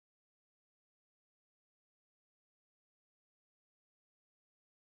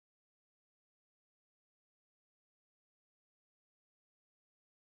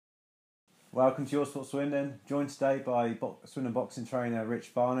Welcome to Your Sport Swindon. Joined today by Swindon boxing trainer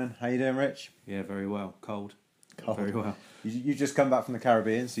Rich Farnan. How you doing, Rich? Yeah, very well. Cold. Very well. You just come back from the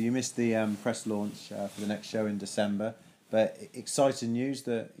Caribbean, so you missed the press launch for the next show in December. But exciting news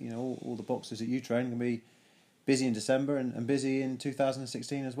that all the boxers that you train can be busy in December and busy in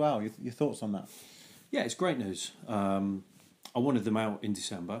 2016 as well. Your thoughts on that? Yeah, it's great news. I wanted them out in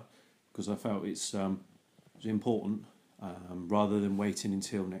December because I felt it's important rather than waiting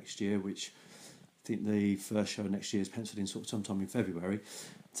until next year, which I think the first show next year is penciled in sort of sometime in February.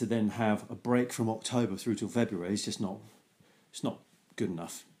 To then have a break from October through till February is just not. It's not good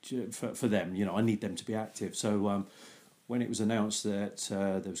enough for them. I need them to be active. So when it was announced that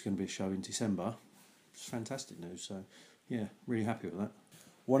there was going to be a show in December, it's fantastic news. So yeah, really happy with that.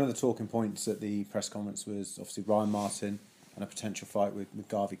 One of the talking points at the press conference was obviously Ryan Martin and a potential fight with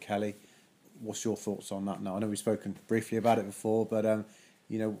Garvey Kelly. What's your thoughts on that now? I know we've spoken briefly about it before, but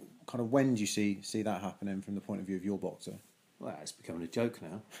kind of when do you see that happening from the point of view of your boxer? Well, it's becoming a joke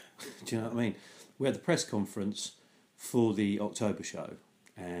now. Do you know what I mean? We had the press conference for the October show,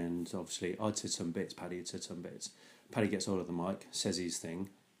 and obviously I'd said some bits, Paddy had said some bits. Paddy gets hold of the mic, says his thing,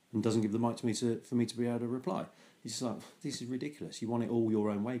 and doesn't give the mic to me for me to be able to reply. He's just like, this is ridiculous. You want it all your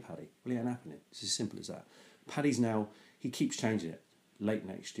own way, Paddy. Well, it ain't happening. It's as simple as that. Paddy's now, he keeps changing it. Late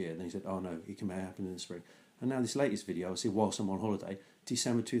next year. Then he said, oh no, it can happen in the spring. And now this latest video I see whilst I'm on holiday,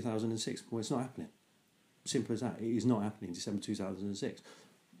 December 2006. Well, it's not happening. Simple as that. It is not happening in December 2006.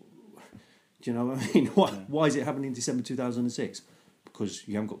 Do you know what I mean? Why is it happening in December 2006? Because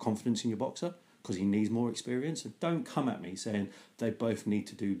you haven't got confidence in your boxer? Because he needs more experience? And don't come at me saying they both need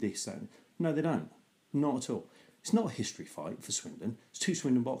to do this. No, they don't. Not at all. It's not a history fight for Swindon. It's two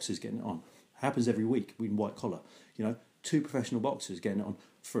Swindon boxers getting it on. It happens every week in white collar. Two professional boxers getting it on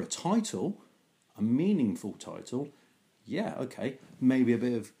for a title, a meaningful title. Yeah, okay, maybe a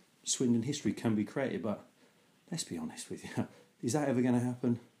bit of Swindon history can be created, but let's be honest with you, is that ever going to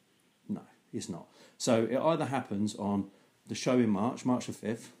happen? No, it's not. So it either happens on the show in March the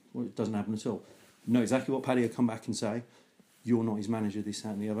 5th, or it doesn't happen at all. Know exactly what Paddy will come back and say, you're not his manager, this, that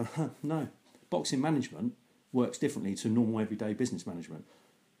and the other. No, boxing management works differently to normal everyday business management.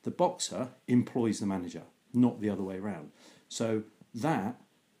 The boxer employs the manager, not the other way around. So that,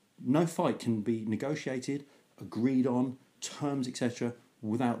 no fight can be negotiated, agreed on, terms, etc.,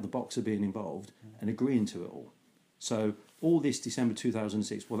 without the boxer being involved and agreeing to it all. So all this December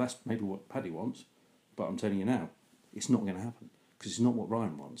 2006, well, that's maybe what Paddy wants, but I'm telling you now, it's not going to happen because it's not what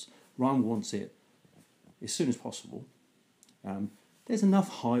Ryan wants. Ryan wants it as soon as possible. There's enough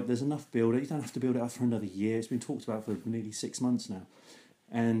hype, there's enough build. You don't have to build it up for another year. It's been talked about for nearly 6 months now.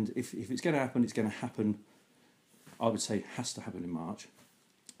 And if it's going to happen, it's going to happen, I would say, has to happen in March.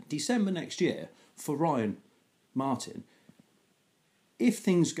 December next year, for Ryan Martin, if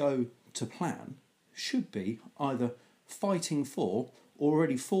things go to plan, should be either fighting for or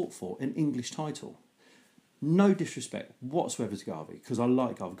already fought for an English title. No disrespect whatsoever to Garvey, because I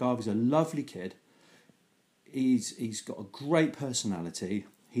like Garvey. Garvey's a lovely kid. He's got a great personality.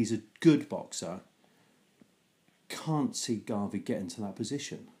 He's a good boxer. Can't see Garvey getting to that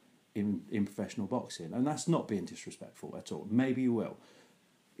position in professional boxing, and that's not being disrespectful at all. Maybe he will.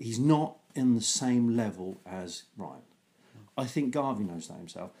 He's not in the same level as Ryan. I think Garvey knows that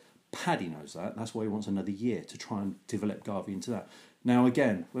himself. Paddy knows that. That's why he wants another year to try and develop Garvey into that. Now,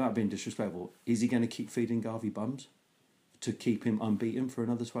 again, without being disrespectful, is he going to keep feeding Garvey bums to keep him unbeaten for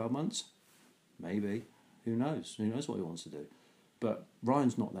another 12 months? Maybe. Who knows? Who knows what he wants to do? But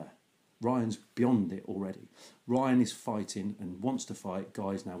Ryan's not there. Ryan's beyond it already. Ryan is fighting and wants to fight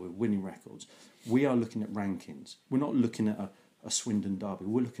guys now with winning records. We are looking at rankings. We're not looking at a Swindon derby.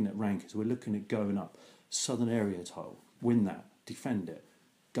 We're looking at rankings. We're looking at going up. Southern area title. Win that. Defend it.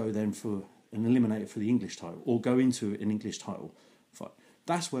 Go then for and eliminate it for the English title. Or go into an English title fight.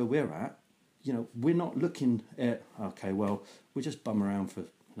 That's where we're at. We're not looking at, okay, well, we just bum around for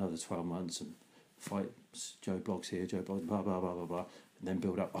another 12 months and fight Joe Bloggs here, Joe Bloggs, blah, blah, blah, blah, blah. And then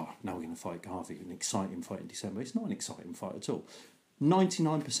build up, now we're going to fight Garvey, an exciting fight in December. It's not an exciting fight at all.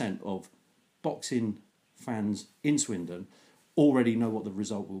 99% of boxing fans in Swindon already know what the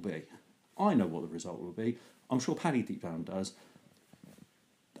result will be. I know what the result will be. I'm sure Paddy deep down does.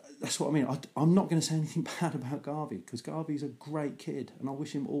 That's what I mean. I'm not going to say anything bad about Garvey because Garvey's a great kid and I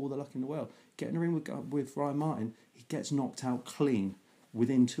wish him all the luck in the world. Getting a ring with Ryan Martin, he gets knocked out clean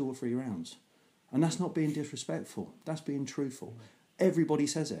within 2 or 3 rounds. And that's not being disrespectful. That's being truthful. Everybody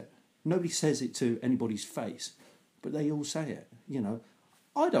says it. Nobody says it to anybody's face, but they all say it.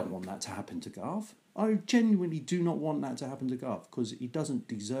 I don't want that to happen to Garv. I genuinely do not want that to happen to Garv because he doesn't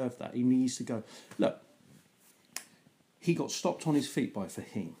deserve that. He needs to go. Look, he got stopped on his feet by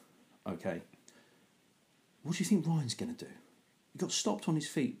Fahim. Okay. What do you think Ryan's going to do? He got stopped on his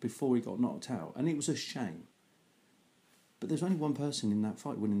feet before he got knocked out, and it was a shame. But there's only one person in that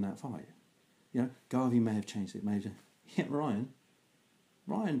fight winning that fight. You know, Garvey may have changed it, Yet Ryan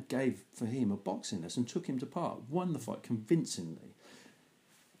gave for him a boxing lesson, took him to part, won the fight convincingly.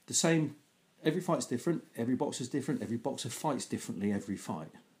 The same, every fight's different, every boxer's different, every boxer fights differently every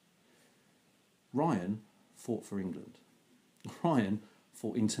fight. Ryan fought for England. Ryan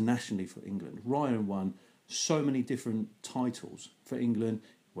fought internationally for England. Ryan won so many different titles for England.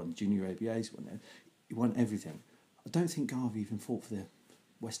 He won the junior ABAs, he won everything. I don't think Garvey even fought for the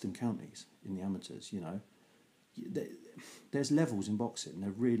Western Counties in the amateurs, you know. There's levels in boxing.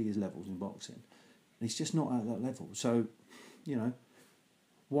 There really is levels in boxing. And he's just not at that level. So, you know,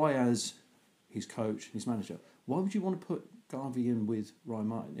 why as his coach, his manager, why would you want to put Garvey in with Ryan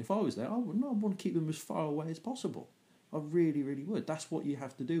Martin? If I was there, I would not want to keep them as far away as possible. I really, really would. That's what you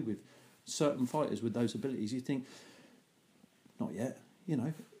have to do with certain fighters with those abilities. You think, not yet. You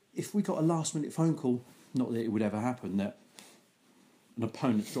know, if we got a last minute phone call, not that it would ever happen, that an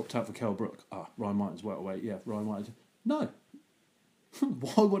opponent dropped out for Kell Brook. Ryan Martin's welterweight. Yeah, Ryan Martin. No.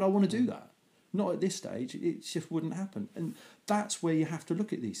 Why would I want to do that? Not at this stage. It just wouldn't happen. And that's where you have to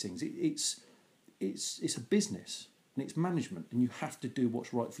look at these things. It's a business and it's management, and you have to do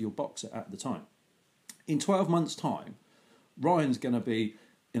what's right for your boxer at the time. In 12 months' time, Ryan's going to be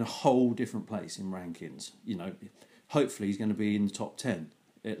in a whole different place in rankings. You know, hopefully he's going to be in the top 10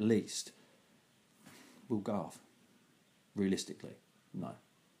 at least. Will Garth? Realistically, no.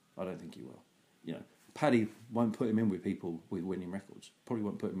 I don't think he will. You know, Paddy won't put him in with people with winning records. Probably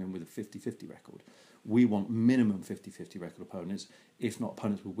won't put him in with a 50-50 record. We want minimum 50-50 record opponents, if not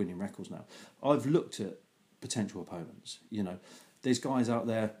opponents with winning records now. I've looked at potential opponents. You know, there's guys out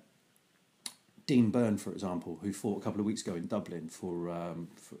there, Dean Byrne, for example, who fought a couple of weeks ago in Dublin for I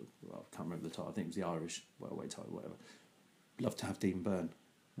can't remember the title, I think it was the Irish welterweight title, whatever. Love to have Dean Byrne,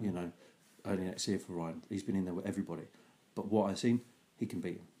 you know, early next year for Ryan. He's been in there with everybody. But what I've seen, he can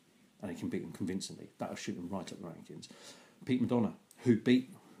beat him. And he can beat him convincingly. That'll shoot him right up the rankings. Pete Madonna, who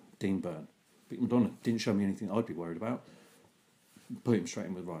beat Dean Byrne. Pete Madonna didn't show me anything I'd be worried about. Put him straight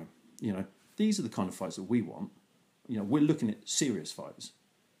in with Ryan. You know, these are the kind of fights that we want. You know, we're looking at serious fights.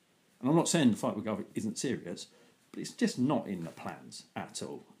 And I'm not saying the fight with Garvey isn't serious, but it's just not in the plans at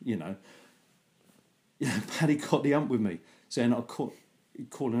all, you know. Paddy got the ump with me, saying I'm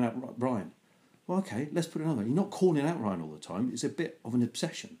calling out Ryan. Well, okay, let's put it another way. You're not calling out Ryan all the time. It's a bit of an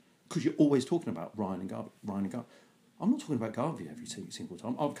obsession because you're always talking about Ryan and Garvey. I'm not talking about Garvey every single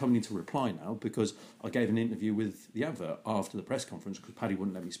time. I'm coming in to reply now because I gave an interview with the advert after the press conference because Paddy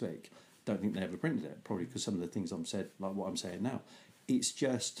wouldn't let me speak. Don't think they ever printed it, probably because some of the things I'm said, like what I'm saying now. It's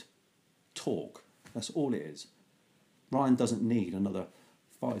just talk. That's all it is. Ryan doesn't need another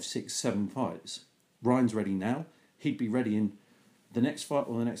 5, 6, 7 fights. Ryan's ready now. He'd be ready in the next fight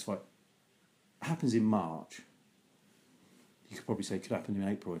or the next fight. Happens in March. You could probably say it could happen in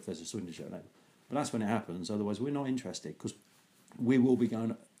April if there's a swindler show. But that's when it happens. Otherwise, we're not interested because we will be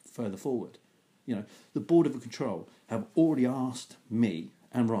going further forward. You know, the Board of Control have already asked me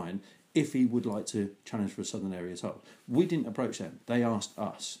and Ryan if he would like to challenge for a Southern Area title. We didn't approach them. They asked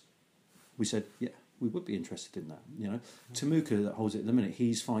us. We said, yeah, we would be interested in that. You know, Temuka that holds it at the minute,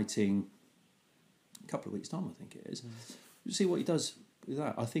 he's fighting a couple of weeks' time, I think it is. We'll see what he does with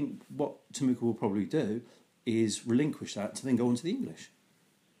that. I think what Temuka will probably do is relinquish that to then go on to the English.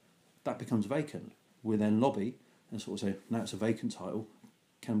 That becomes vacant. We'll then lobby and sort of say, now it's a vacant title,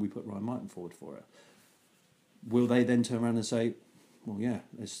 can we put Ryan Martin forward for it? Will they then turn around and say, well, yeah,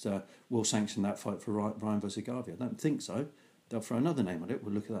 we'll sanction that fight for Ryan versus Garvey? I don't think so. They'll throw another name on it.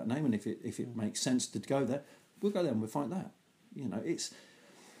 We'll look at that name, and if it makes sense to go there, we'll go there and we'll fight that. You know,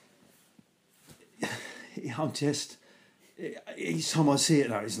 I'm just... Each time I see it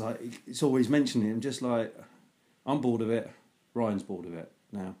now, it's like it's always mentioning it. I'm just like, I'm bored of it. Ryan's bored of it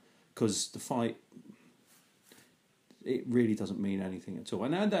now because the fight, it really doesn't mean anything at all.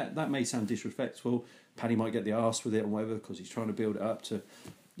 And that may sound disrespectful. Paddy might get the arse with it or whatever because he's trying to build it up to,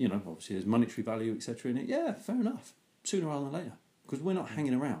 you know, obviously there's monetary value, etc. in it. Yeah, fair enough. Sooner rather than later, because we're not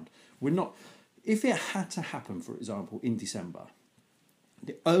hanging around. We're not. If it had to happen, for example, in December,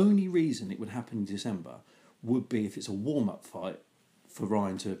 the only reason it would happen in December would be if it's a warm-up fight for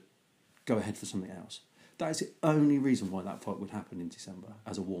Ryan to go ahead for something else. That is the only reason why that fight would happen in December,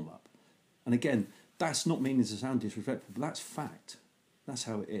 as a warm-up. And again, that's not meaning to sound disrespectful, but that's fact. That's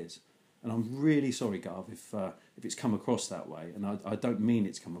how it is. And I'm really sorry, Garv, if it's come across that way. And I don't mean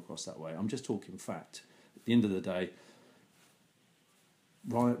it's come across that way. I'm just talking fact. At the end of the day,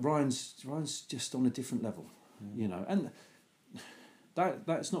 Ryan's just on a different level, you know. And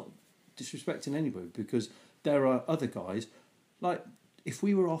that's not disrespecting anybody, because there are other guys, like, if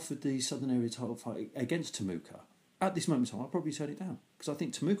we were offered the Southern Area title fight against Temuka, at this moment in time, I'd probably turn it down, because I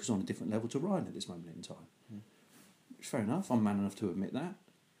think Temuka's on a different level to Ryan at this moment in time. Fair enough, I'm man enough to admit that.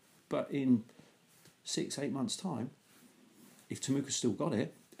 But in 6-8 months' time, if Temuka's still got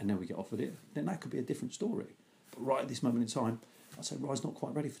it, and then we get offered it, then that could be a different story. But right at this moment in time, I'd say Ryan's not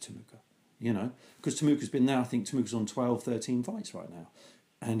quite ready for Temuka, you know, because Temuka's been there, I think Temuka's on 12, 13 fights right now,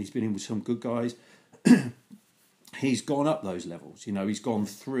 and he's been in with some good guys. He's gone up those levels, you know, he's gone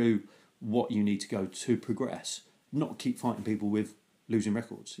through what you need to go to progress, not keep fighting people with losing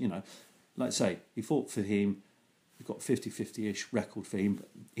records, you know. Like I say, he fought for him, he's got 50-50-ish record for him, but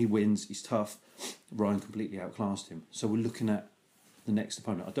he wins, he's tough. Ryan completely outclassed him. So we're looking at the next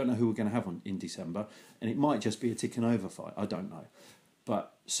opponent. I don't know who we're going to have on in December, and it might just be a ticking over fight, I don't know.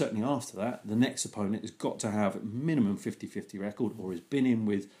 But certainly after that, the next opponent has got to have a minimum 50-50 record, or has been in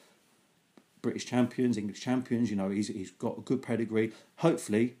with British champions, English champions, you know, he's got a good pedigree.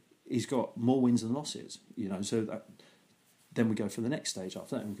 Hopefully, he's got more wins than losses, you know, so that then we go for the next stage.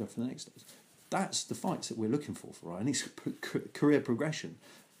 After that, we go for the next stage. That's the fights that we're looking for Ryan. It's career progression,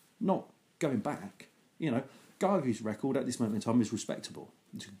 not going back. You know, Garvey's record at this moment in time is respectable.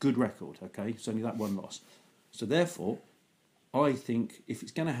 It's a good record, okay? It's only that one loss. So therefore, I think if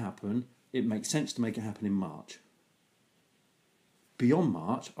it's going to happen, it makes sense to make it happen in March. Beyond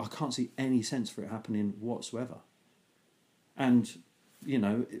March, I can't see any sense for it happening whatsoever. And, you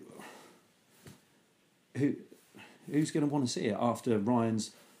know, who's going to want to see it after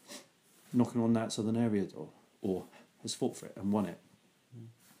Ryan's knocking on that Southern Area door, or has fought for it and won it?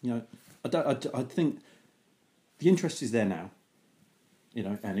 You know, I think the interest is there now, you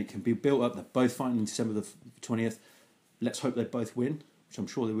know, and it can be built up. They're both fighting in December the 20th. Let's hope they both win, which I'm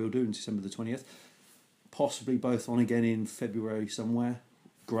sure they will do in December the 20th. Possibly both on again in February somewhere.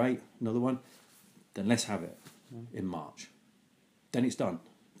 Great, another one. Then let's have it in March. Then it's done.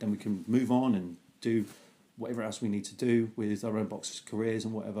 Then we can move on and do whatever else we need to do with our own boxers' careers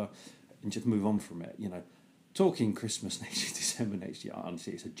and whatever, and just move on from it, you know. Talking Christmas next year, December next year,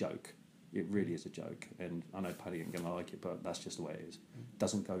 honestly, it's a joke. It really is a joke. And I know Paddy ain't going to like it, but that's just the way it is. It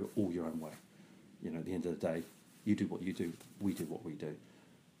doesn't go all your own way. You know, at the end of the day, you do what you do, we do what we do.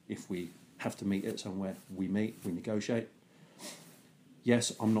 If we have to meet it somewhere, we meet, we negotiate.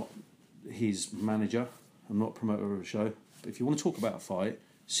 Yes, I'm not his manager, I'm not a promoter of a show, but if you want to talk about a fight,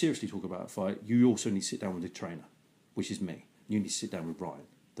 seriously talk about a fight, you also need to sit down with the trainer, which is me. You need to sit down with Ryan,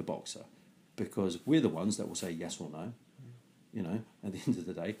 the boxer, because we're the ones that will say yes or no, you know, at the end of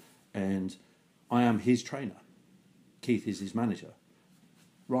the day. And I am his trainer. Keith is his manager.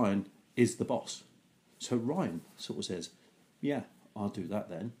 Ryan is the boss. So Ryan sort of says, yeah, I'll do that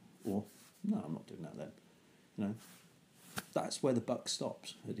then, or no, I'm not doing that then. You know, that's where the buck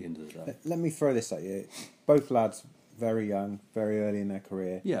stops at the end of the day. Let me throw this at you. Both lads, very young, very early in their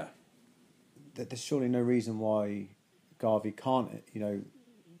career. Yeah. There's surely no reason why Garvey can't, you know,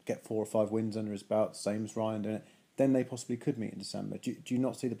 get 4 or 5 wins under his belt, same as Ryan doing it. Then they possibly could meet in December. Do you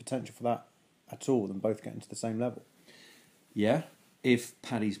not see the potential for that at all, them both getting to the same level? Yeah, if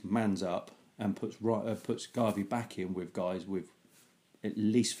Paddy's mans up and puts Garvey back in with guys with at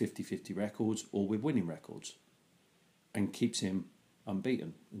least 50-50 records or with winning records and keeps him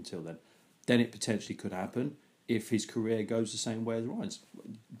unbeaten until then it potentially could happen if his career goes the same way as Ryan's.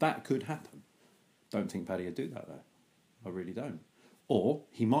 That could happen. Don't think Paddy would do that, though. I really don't. Or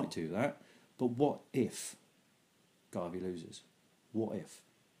he might do that, but what if Garvey loses? What if?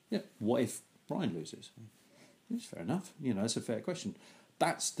 Yeah, what if Ryan loses? It's fair enough. You know, it's a fair question.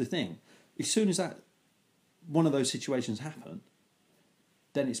 That's the thing. As soon as that one of those situations happen,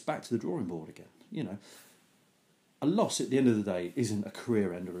 then it's back to the drawing board again. You know, a loss at the end of the day isn't a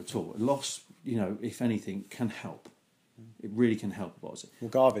career ender at all. A loss, you know, if anything, can help. It really can help a boxer. Well,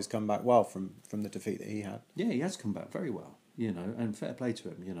 Garvey's come back well from the defeat that he had. Yeah, he has come back very well. You know, and fair play to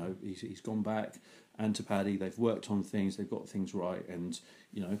him. You know, he's gone back, and to Paddy, they've worked on things, they've got things right, and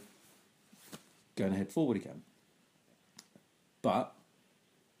you know, going ahead forward again. But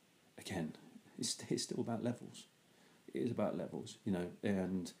again, it's still about levels. It is about levels, you know,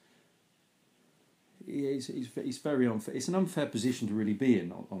 and he's very unfair. It's an unfair position to really be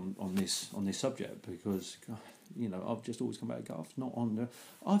in on this subject because, you know, I've just always come back to Garvey's not on the.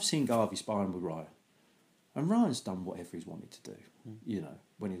 I've seen Garvey sparring with Ryan, and Ryan's done whatever he's wanted to do, you know,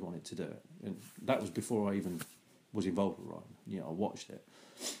 when he wanted to do it, and that was before I even was involved with Ryan. You know, I watched it.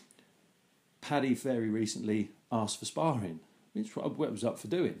 Paddy very recently asked for sparring, which I was up for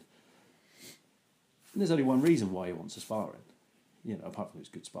doing. And there's only one reason why he wants a sparring. you know, apart from it's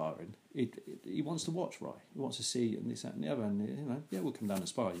good sparring, he wants to watch Ryan. He wants to see and this, that and the other. And, you know, yeah, we'll come down and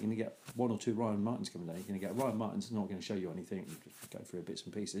spar. You're going to get one or two Ryan Martins coming down. You're going to get Ryan Martin's not going to show you anything, just go through bits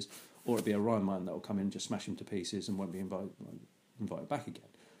and pieces. Or it'll be a Ryan Martin that will come in, just smash him to pieces and won't be invited back again.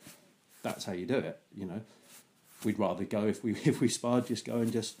 That's how you do it, you know. We'd rather go, if we sparred, just go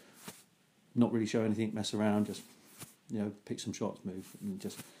and just not really show anything, mess around, just, you know, pick some shots, move, and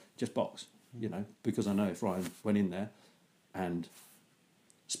just box, you know, because I know if Ryan went in there and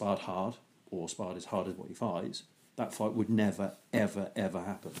sparred hard, or sparred as hard as what he fights, that fight would never, ever, ever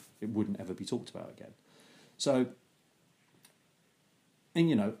happen. It wouldn't ever be talked about again. So, and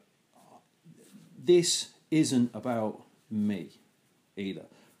you know, this isn't about me either.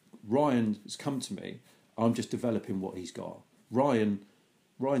 Ryan has come to me, I'm just developing what he's got. Ryan's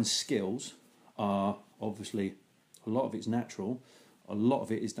skills are obviously, a lot of it's natural, a lot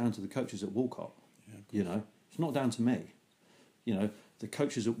of it is down to the coaches at Walcott. Yeah, you know, it's not down to me. You know, the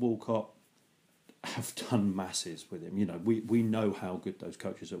coaches at Walcott have done masses with him. You know, we know how good those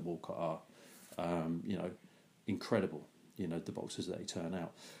coaches at Walcott are. You know, incredible. You know, the boxers that they turn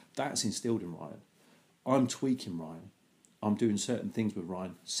out. That's instilled in Ryan. I'm tweaking Ryan. I'm doing certain things with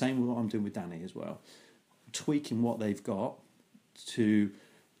Ryan. Same with what I'm doing with Danny as well. Tweaking what they've got to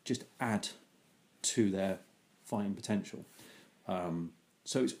just add to their fighting potential.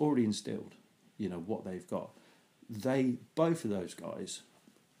 So it's already instilled, you know, what they've got. Both of those guys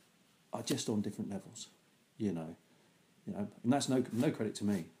are just on different levels, you know, and that's no credit to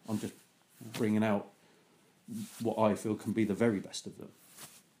me. I'm just bringing out what I feel can be the very best of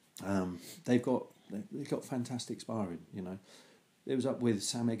them. They've got fantastic sparring, you know. It was up with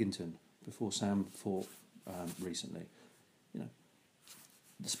Sam Eggington before Sam fought recently. You know,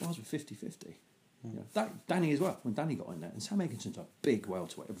 the spars were 50-50. You know, that Danny as well, when Danny got in there. And Sam Eggington's a big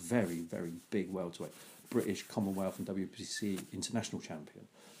welterweight, a very, very big welterweight. British, Commonwealth and WBC international champion.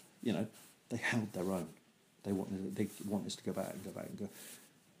 You know, they held their own. They want us to go back and go.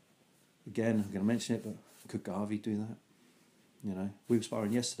 Again, I'm going to mention it, but could Garvey do that? You know, we were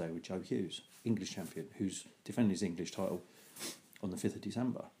sparring yesterday with Joe Hughes, English champion, who's defending his English title on the 5th of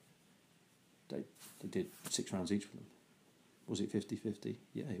December. They did 6 rounds each with them. Was it 50-50?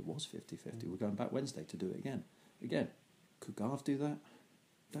 Yeah, it was 50-50. We're going back Wednesday to do it again. Again, could Garv do that?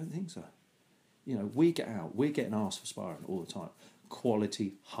 Don't think so. You know, we get out, we're getting asked for sparring all the time.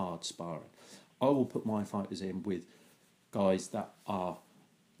 Quality, hard sparring. I will put my fighters in with guys that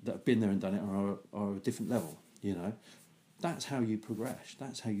have been there and done it and are a different level, you know. That's how you progress.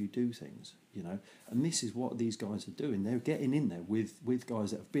 That's how you do things, you know. And this is what these guys are doing. They're getting in there with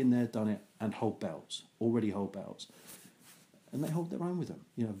guys that have been there, done it, and already hold belts. And they hold their own with them,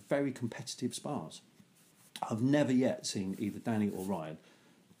 you know, very competitive spars. I've never yet seen either Danny or Ryan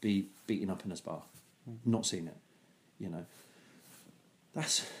be beaten up in a spar. Not seen it, you know.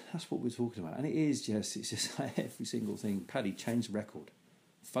 That's what we're talking about. And it's just like every single thing. Paddy, change the record.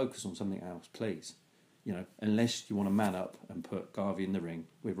 Focus on something else, please. You know, unless you want to man up and put Garvey in the ring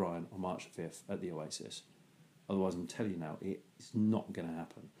with Ryan on March the 5th at the Oasis. Otherwise, I'm telling you now, it's not going to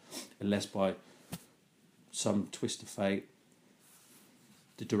happen. Unless by some twist of fate,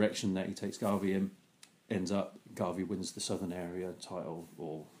 the direction that he takes Garvey in ends up Garvey wins the Southern Area title,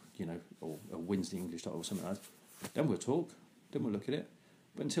 or you know, or wins the English title or something like that. Then we'll talk. Then we'll look at it.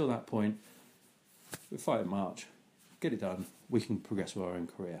 But until that point, we fight in March, get it done. We can progress with our own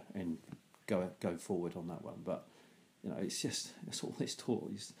career and go forward on that one. But you know, it's all this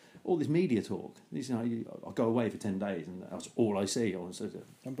talk, all this media talk. You know, I'll go away for 10 days and that's all I see.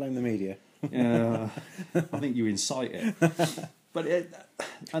 Don't blame the media. Yeah, I think you incite it.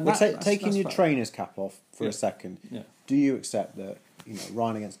 But taking your trainer's cap off for a second, yeah. Do you accept that, you know,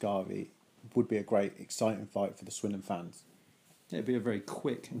 Ryan against Garvey would be a great, exciting fight for the Swindon fans? Yeah, it'd be a very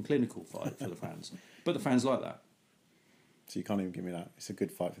quick and clinical fight for the fans. But the fans like that. So you can't even give me that. It's a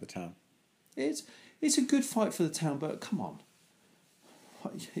good fight for the town. It's a good fight for the town, but come on.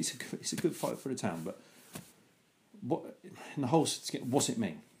 It's a good fight for the town, but what in the whole, what's it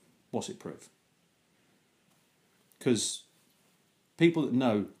mean? What's it prove? Because people that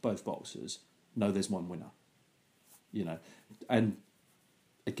know both boxers know there's one winner. You know, and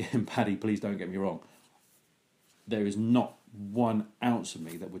again, Paddy, please don't get me wrong. There is not 1 ounce of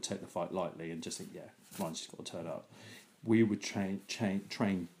me that would take the fight lightly and just think, yeah, Ryan's just got to turn up. We would train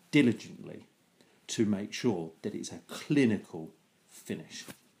diligently to make sure that it's a clinical finish,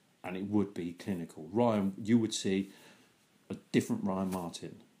 and it would be clinical. Ryan, you would see a different Ryan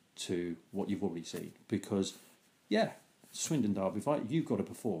Martin to what you've already seen, because, yeah, Swindon Derby fight, you've got to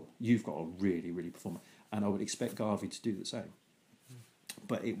perform. You've got to really, really perform. And I would expect Garvey to do the same.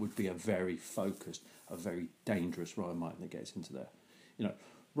 but it would be a very focused, a very dangerous Ryan Martin that gets into there. You know,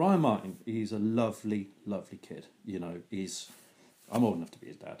 Ryan Martin, he's a lovely, lovely kid. You know, I'm old enough to be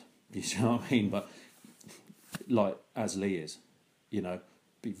his dad. You know what I mean? But like as Lee is, you know,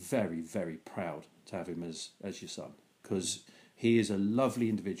 be very, very proud to have him as your son, because he is a lovely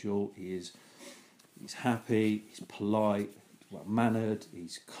individual. He's happy, he's polite, well mannered,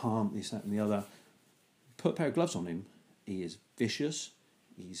 he's calm, this, that, and the other. Put a pair of gloves on him, he is vicious,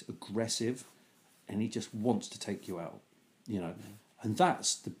 he's aggressive, and he just wants to take you out. You know, and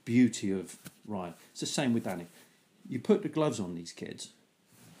that's the beauty of Ryan. It's the same with Danny. You put the gloves on these kids,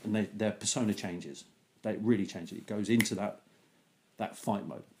 and their persona changes. They really change it. It goes into that fight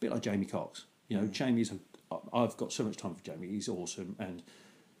mode, a bit like Jamie Cox. You know, I've got so much time for Jamie. He's awesome, and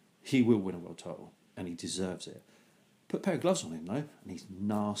he will win a world title, and he deserves it. Put a pair of gloves on him, though, and he's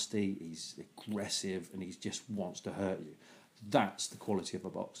nasty, he's aggressive, and he just wants to hurt you. That's the quality of a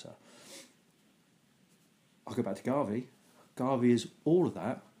boxer. I'll go back to Garvey. Garvey is all of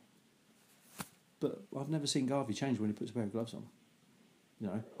that, but I've never seen Garvey change when he puts a pair of gloves on. You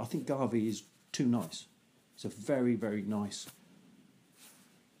know, I think Garvey is too nice. He's a very, very nice,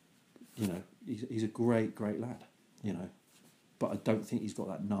 you know, he's a great, great lad, you know, but I don't think he's got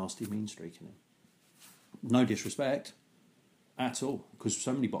that nasty mean streak in him. No disrespect at all, because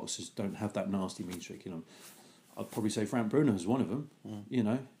so many boxers don't have that nasty mean streak in them. I'd probably say Frank Bruno is one of them. You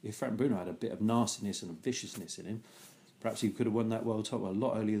know, if Frank Bruno had a bit of nastiness and viciousness in him, perhaps he could have won that world title a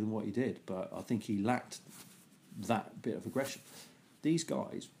lot earlier than what he did, but I think he lacked that bit of aggression. These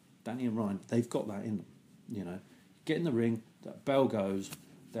guys, Danny and Ryan, they've got that in them. You know, get in the ring, that bell goes,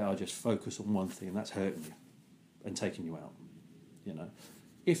 they are just focused on one thing, and that's hurting you and taking you out. You know,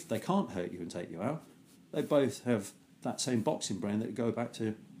 if they can't hurt you and take you out, they both have that same boxing brain that go back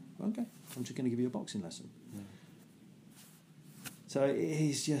to, okay, I'm just going to give you a boxing lesson. Yeah. So it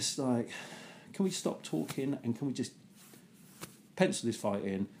is just like, can we stop talking and can we just pencil this fight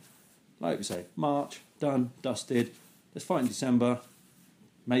in? Like we say, March, done, dusted. Let's fight in December.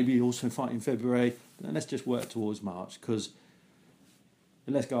 Maybe also fight in February. But then let's just work towards March, because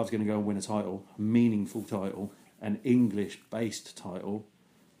unless Garv's going to go and win a title, a meaningful title, an English-based title,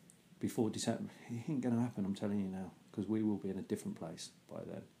 before December, it ain't going to happen, I'm telling you now, because we will be in a different place by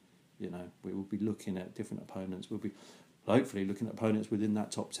then. You know, we will be looking at different opponents. We'll be hopefully looking at opponents within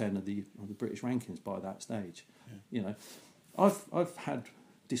that top 10 of the British rankings by that stage. Yeah. You know, I've had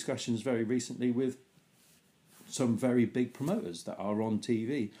discussions very recently with some very big promoters that are on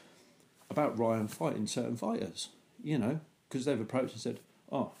TV about Ryan fighting certain fighters, you know, because they've approached and said,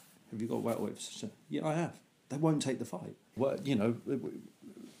 oh, have you got welterweight? Yeah, I have. They won't take the fight. Well, you know,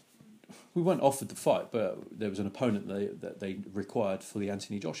 we weren't offered the fight, but there was an opponent that they required for the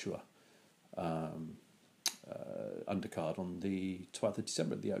Anthony Joshua undercard on the 12th of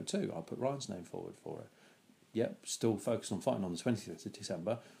December at the O2. I put Ryan's name forward for it. Yep, still focused on fighting on the 20th of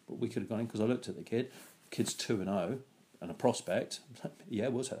December, but we could have gone in because I looked at the kid. Kid's 2-0 and a prospect. Yeah,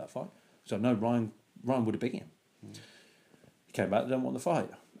 we'll take that fight. So no, Ryan would have beaten him. He came back, they don't want the fight.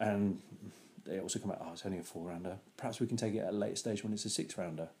 And they also come out, it's only a 4-rounder. Perhaps we can take it at a later stage when it's a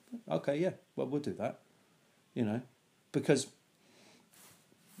 6-rounder. Okay, yeah, well, we'll do that. You know, because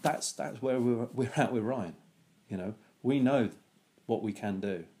that's where we're at with Ryan. You know, we know what we can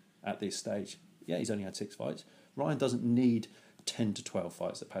do at this stage. Yeah, he's only had 6 fights. Ryan doesn't need 10 to 12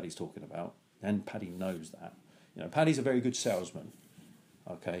 fights that Paddy's talking about, and Paddy knows that. You know, Paddy's a very good salesman,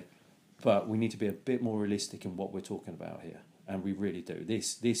 okay, but we need to be a bit more realistic in what we're talking about here, and we really do.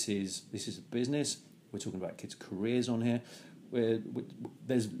 This is a business. We're talking about kids' careers on here.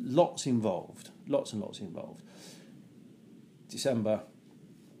 There's lots involved, lots and lots involved. December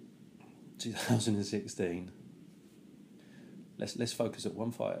 2016. Let's focus at one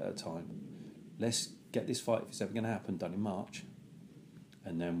fight at a time. Let's get this fight, if it's ever going to happen, done in March,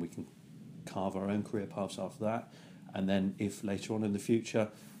 and then we can carve our own career paths after that. And then if later on in the future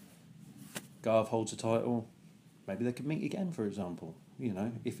Garv holds a title, maybe they could meet again, for example. You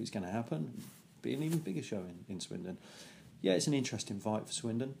know, if it's going to happen, be an even bigger show in Swindon. Yeah, it's an interesting fight for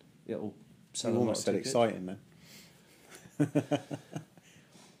Swindon. It'll sell a lot of tickets. Exciting then.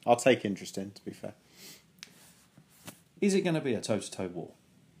 I'll take interest in, to be fair. Is it going to be a toe-to-toe war?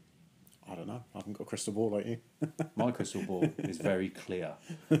 I don't know. I haven't got a crystal ball like you. My crystal ball is very clear.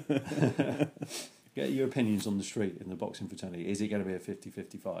 Get your opinions on the street in the boxing fraternity. Is it going to be a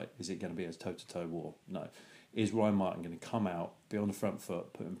 50-50 fight? Is it going to be a toe-to-toe war? No. Is Ryan Martin going to come out, be on the front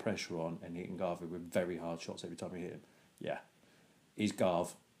foot, putting pressure on and hitting Garvey with very hard shots every time he hit him? Yeah. Is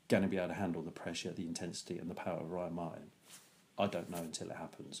Garv going to be able to handle the pressure, the intensity and the power of Ryan Martin? I don't know until it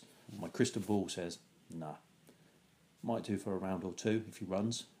happens. My crystal ball says, nah. Might do for a round or two if he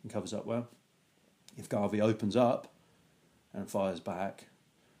runs and covers up well. If Garvey opens up and fires back,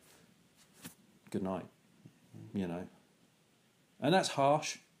 good night. You know, and that's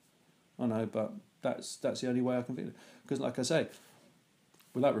harsh, I know, but that's the only way I can feel it. Because, like I say,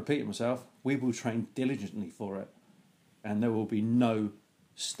 without repeating myself, we will train diligently for it, and there will be no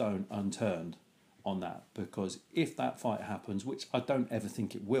stone unturned on that. Because if that fight happens, which I don't ever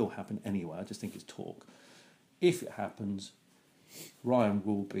think it will happen anyway, I just think it's talk. If it happens, Ryan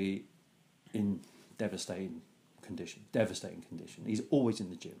will be in devastating condition. He's always in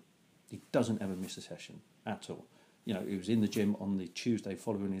the gym. He doesn't ever miss a session at all. You know, he was in the gym on the Tuesday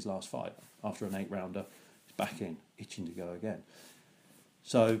following his last fight. After an 8-rounder, he's back in, itching to go again.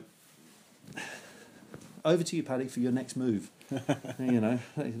 So, over to you, Paddy, for your next move. You know,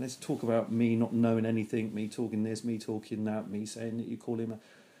 let's talk about me not knowing anything, me talking this, me talking that, me saying that you call him.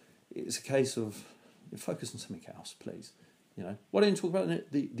 It's a case of focus on something else, please. You know, why don't you talk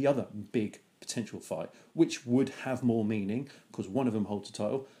about the other big potential fight, which would have more meaning because one of them holds a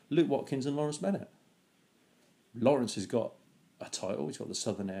title, Luke Watkins and Lawrence Bennett. Lawrence has got a title, he's got the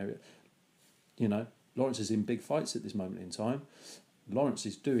southern area. You know, Lawrence is in big fights at this moment in time. Lawrence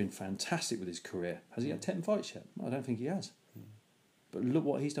is doing fantastic with his career. Has he had 10 fights yet? I don't think he has. But look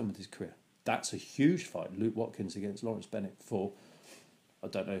what he's done with his career. That's a huge fight, Luke Watkins against Lawrence Bennett for, I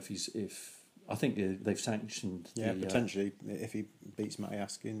don't know if I think they've sanctioned. Yeah, potentially if he beats Matty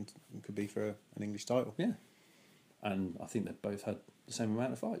Askin, it could be for an English title. Yeah, and I think they've both had the same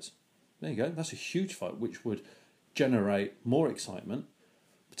amount of fights. There you go. That's a huge fight, which would generate more excitement,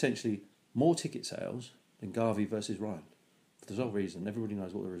 potentially more ticket sales than Garvey versus Ryan. For the sole reason, everybody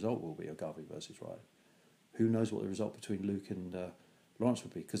knows what the result will be of Garvey versus Ryan. Who knows what the result between Luke and Lawrence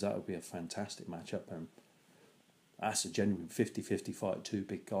would be? Because that would be a fantastic matchup, and that's a genuine 50-50 fight, two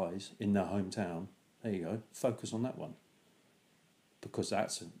big guys in their hometown. There you go. Focus on that one. Because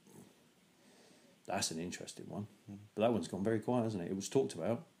that's an interesting one. But that one's gone very quiet, hasn't it? It was talked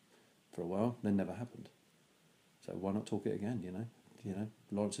about for a while, then never happened. So why not talk it again, you know? You know,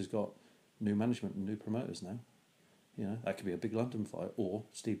 Lawrence has got new management and new promoters now. You know, that could be a big London fight, or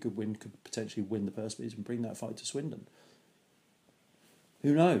Steve Goodwin could potentially win the purse bids and bring that fight to Swindon.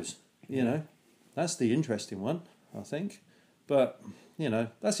 Who knows? You know, that's the interesting one, I think. But, you know,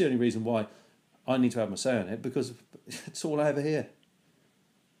 that's the only reason why I need to have my say on it, because it's all I ever hear.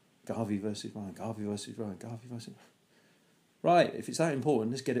 Garvey versus Ryan, Garvey versus Ryan, Garvey versus... Right, if it's that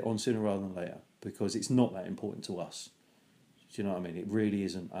important, let's get it on sooner rather than later, because it's not that important to us. Do you know what I mean? It really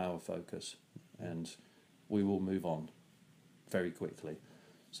isn't our focus, and we will move on very quickly.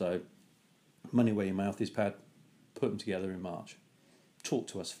 So, money where your mouth is, Pad. Put them together in March. Talk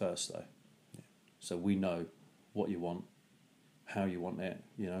to us first, though, so we know what you want, how you want it,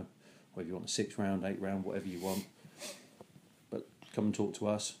 you know, whether you want a 6-round, 8-round, whatever you want. But come and talk to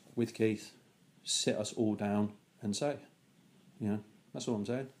us with Keith, sit us all down and say, you know, that's all I'm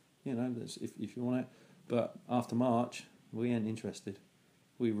saying. You know, if you want it. But after March, we ain't interested.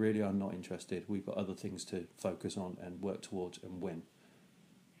 We really are not interested. We've got other things to focus on and work towards and win.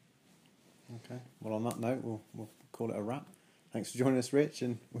 Okay. Well, on that note, we'll call it a wrap. Thanks for joining us, Rich,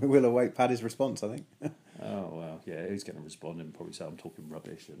 and we will await Paddy's response, I think. Oh, well, yeah, he's going to respond and probably say I'm talking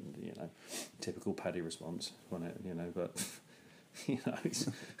rubbish and, you know, typical Paddy response, won't it? You know, but, you know,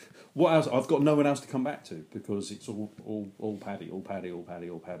 what else? I've got no one else to come back to because it's all Paddy, all Paddy, all Paddy,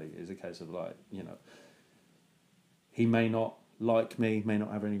 all Paddy. It's a case of, like, you know, he may not like me, may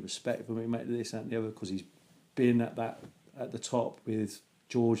not have any respect for me, make this, that and the other, because he's been at the top with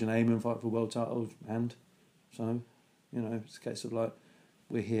George and Eamon fight for world titles, and so, you know, it's a case of, like,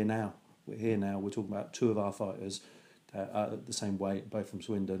 we're here now. We're talking about two of our fighters at the same weight, both from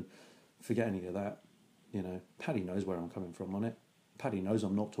Swindon. Forget any of that. You know, Paddy knows where I'm coming from on it. Paddy knows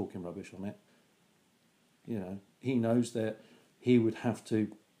I'm not talking rubbish on it. You know, he knows that he would have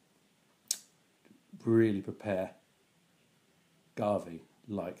to really prepare Garvey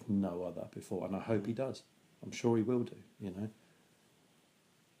like no other before, and I hope he does. I'm sure he will do, you know.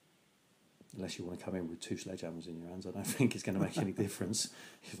 Unless you want to come in with 2 sledgehammers in your hands, I don't think it's going to make any difference,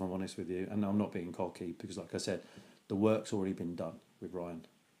 if I'm honest with you. And I'm not being cocky, because like I said, the work's already been done with Ryan.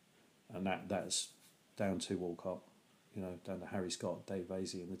 And that's down to Walcott, you know, down to Harry Scott, Dave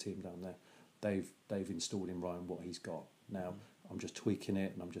Vasey and the team down there. They've installed in Ryan what he's got. Now, I'm just tweaking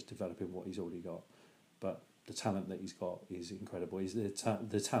it and I'm just developing what he's already got. But the talent that he's got is incredible.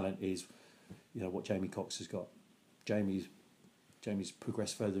 The talent is, you know, what Jamie Cox has got. Jamie's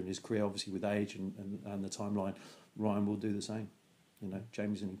progressed further in his career, obviously with age and the timeline. Ryan will do the same. You know,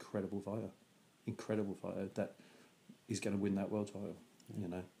 Jamie's an incredible fighter that is going to win that world title. You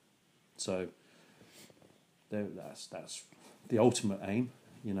know, so That's the ultimate aim,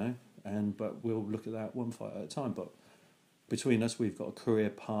 you know. But we'll look at that one fight at a time. But between us, we've got a career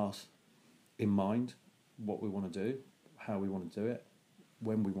path in mind, what we want to do, how we want to do it,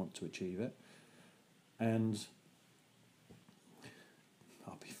 when we want to achieve it, and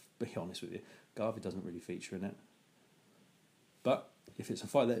I'll be honest with you, Garvey doesn't really feature in it. But if it's a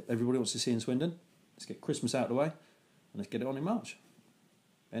fight that everybody wants to see in Swindon, let's get Christmas out of the way and let's get it on in March.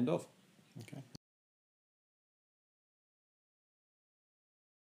 End of. Okay.